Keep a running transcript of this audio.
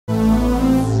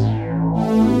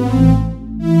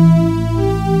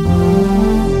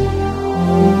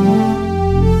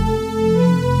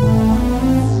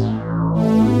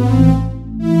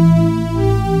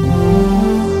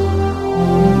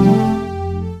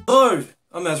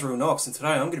I'm Azrael Knox, and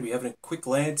today I'm going to be having a quick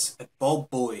glance at Bulb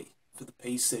Boy for the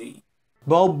PC.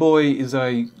 Bulb Boy is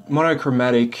a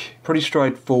monochromatic, pretty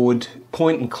straightforward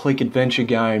point-and-click adventure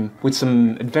game with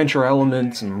some adventure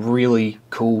elements and really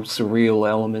cool, surreal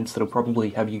elements that'll probably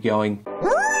have you going,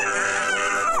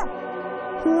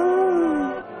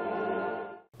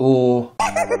 or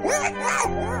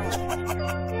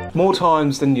more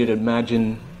times than you'd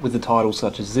imagine with a title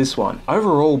such as this one.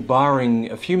 Overall,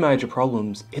 barring a few major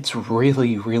problems, it's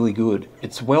really, really good.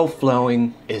 It's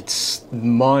well-flowing, it's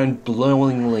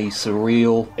mind-blowingly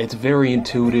surreal, it's very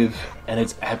intuitive, and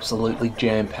it's absolutely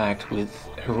jam-packed with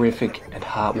horrific and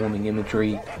heartwarming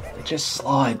imagery. It just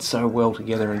slides so well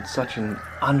together in such an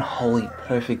unholy,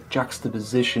 perfect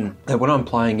juxtaposition that when I'm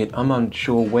playing it, I'm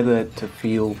unsure whether to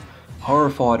feel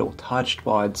horrified or touched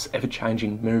by its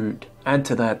ever-changing mood. Add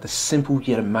to that the simple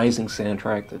yet amazing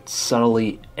soundtrack that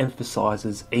subtly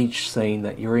emphasises each scene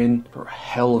that you're in for a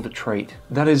hell of a treat.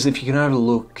 That is, if you can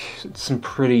overlook some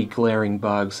pretty glaring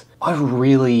bugs. I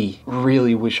really,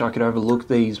 really wish I could overlook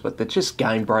these, but they're just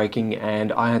game-breaking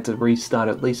and I had to restart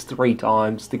at least 3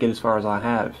 times to get as far as I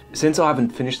have. Since I haven't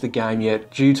finished the game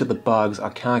yet, due to the bugs, I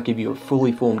can't give you a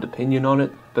fully formed opinion on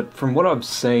it, but from what I've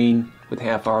seen, with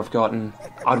how far I've gotten,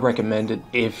 I'd recommend it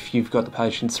if you've got the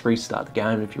patience to restart the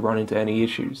game if you run into any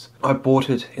issues. I bought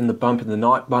it in the Bump in the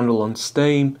Night bundle on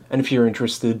Steam, and if you're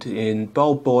interested in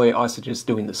Bulb Boy, I suggest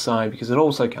doing the same because it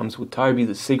also comes with Toby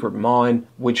the Secret Mine,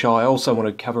 which I also want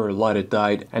to cover at a later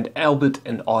date, and Albert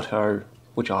and Otto,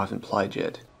 which I haven't played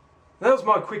yet. That was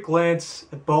my quick glance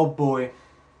at Bulb Boy.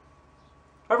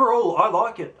 Overall, I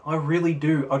like it. I really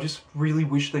do. I just really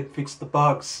wish they'd fixed the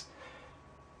bugs.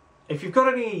 If you've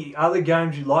got any other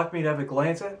games you'd like me to have a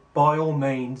glance at, by all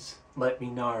means, let me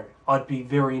know. I'd be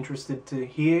very interested to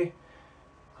hear.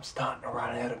 I'm starting to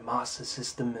run out of Master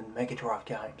System and Mega Drive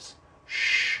games.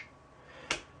 Shh.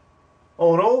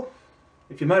 All in all,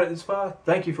 if you made it this far,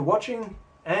 thank you for watching,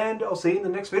 and I'll see you in the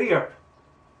next video.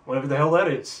 Whatever the hell that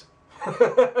is.